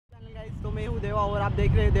तो मैं हूँ देवा और आप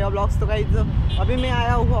देख रहे हैं देवा ब्लॉग्स। तो गाइस अभी मैं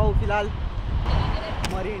आया हुआ हूँ फिलहाल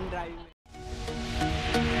मरीन ड्राइव में।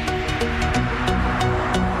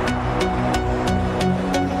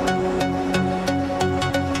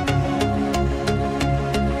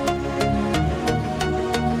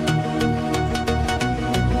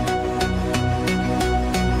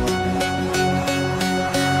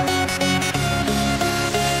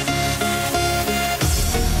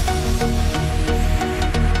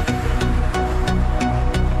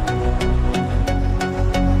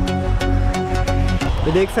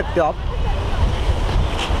 तो देख सकते हो आप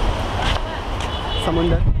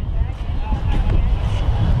समुंदर,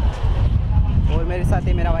 और मेरे साथ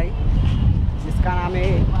है मेरा भाई जिसका नाम है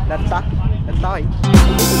दत्ता भाई।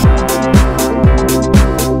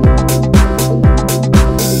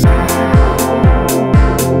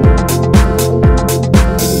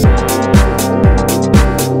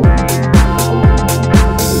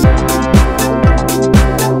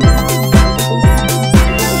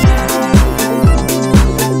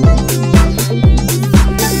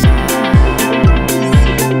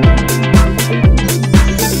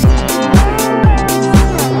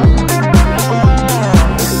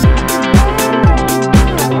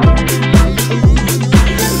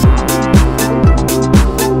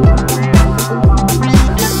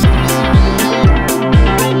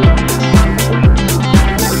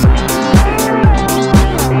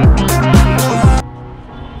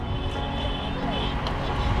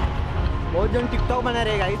 बहुत जन टिकटॉक बना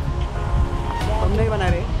रहे गाइस, हम नहीं बना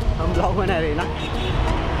रहे, हम ब्लॉग बना रहे ना।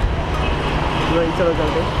 चलो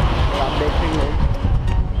चलते, आप देख रहे हैं।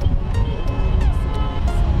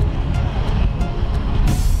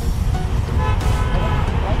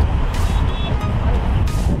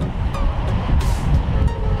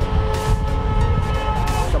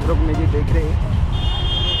 सब लोग मुझे देख रहे हैं।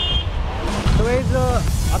 तो गाइस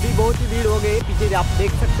अभी बहुत ही भीड़ हो गई, पीछे आप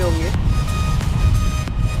देख सकते होंगे।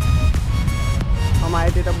 हम आए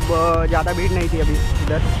थे तब ज़्यादा भीड़ नहीं थी। अभी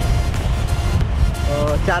इधर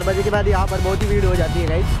 4 बजे के बाद यहाँ पर बहुत ही भीड़ हो जाती है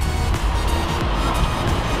गाइस।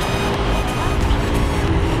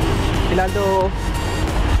 फिलहाल तो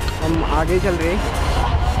हम आगे चल रहे हैं।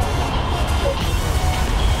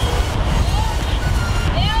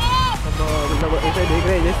 मतलब ऐसे देख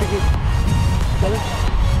रहे हैं जैसे कि चलो।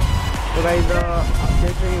 तो गाइस आप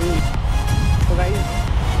देख रहे हैं। तो गाइस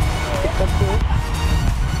टिकटॉक को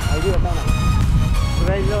आईडी बताओ ना। तो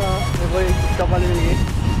गाइस मेरे को एक टिकटॉक वाले मिल गए,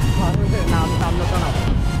 नाम बताओ ना।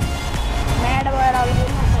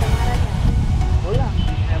 बोला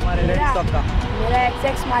हमारे टिकटॉक का मेरा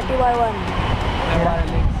XX माटी बॉय 1,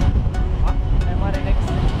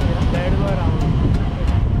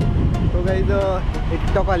 तो गाइस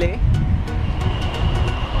टिकटॉक वाले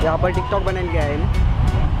यहाँ पर टिकटॉक बनाने के आए हैं।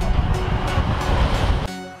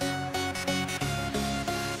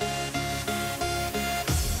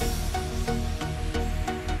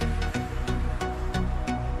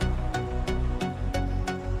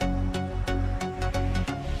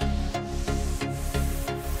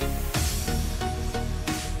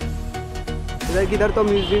 इधर किधर तो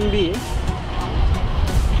म्यूजियम भी है,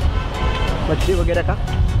 बच्चे वगैरह का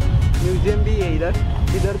म्यूजियम भी है इधर।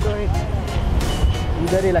 इधर तो है,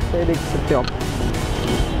 इधर ही लगता है, देख सकते हो आप।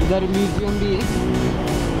 इधर म्यूजियम भी है,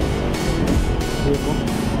 देखो।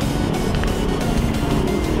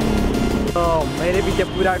 तो मेरे पीछे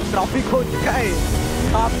पूरा ट्रैफिक हो चुका है,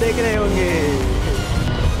 आप देख रहे होंगे।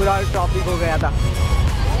 पूरा ट्रैफिक हो गया था।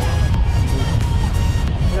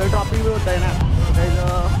 ट्रैफिक भी होता है ना,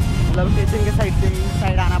 मतलब स्टेशन के साइड से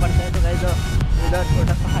साइड आना पड़ता है। तो गाइस उधर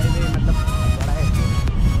छोटा सा हाईवे मतलब बड़ा है,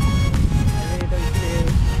 तो इसलिए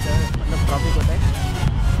मतलब ट्रैफिक होता है।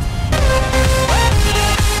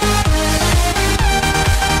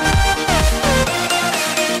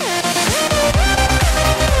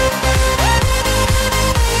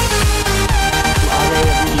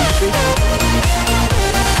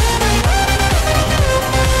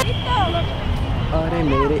 अरे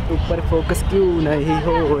मेरे ऊपर फोकस क्यों नहीं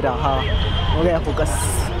हो रहा? हो गया फोकस,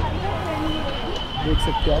 देख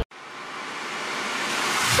सकते हो।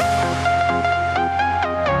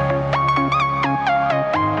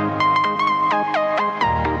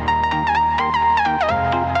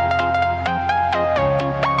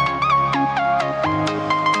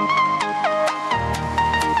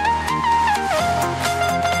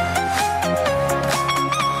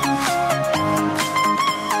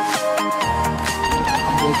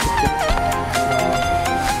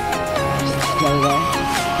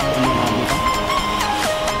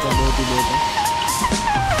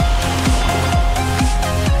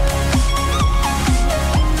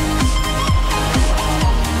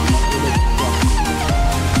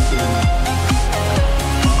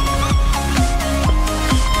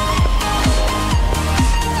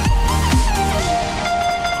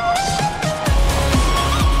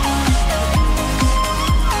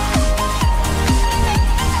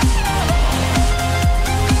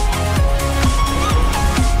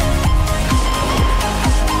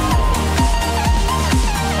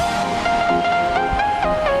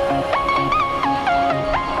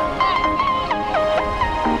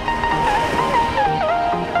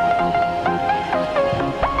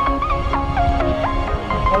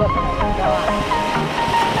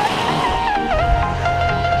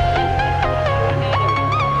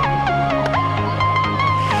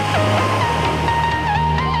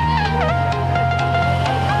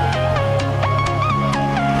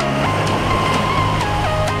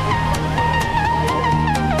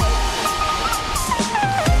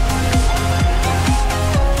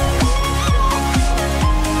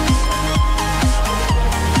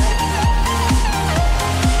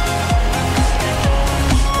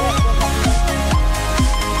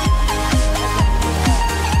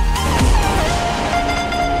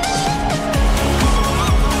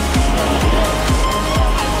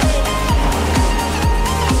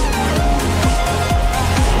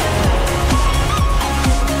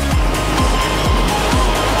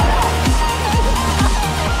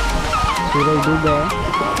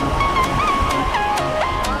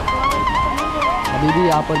 अभी भी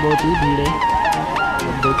यहाँ पर बहुत ही भीड़ है,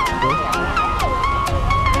 आप देख सकते हो।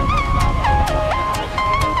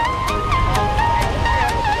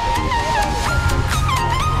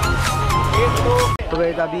 तो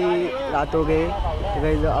गाइस अभी रात हो गए, तो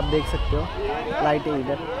गाइस आप देख सकते हो लाइट है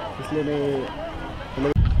इधर, इसलिए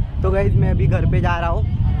मैं तो गाइस मैं अभी घर पे जा रहा हूँ।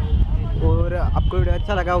 और आपको वीडियो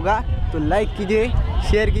अच्छा लगा होगा तो लाइक कीजिए,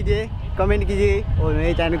 शेयर कीजिए, कमेंट कीजिए और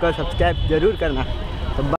मेरे चैनल को सब्सक्राइब ज़रूर करना।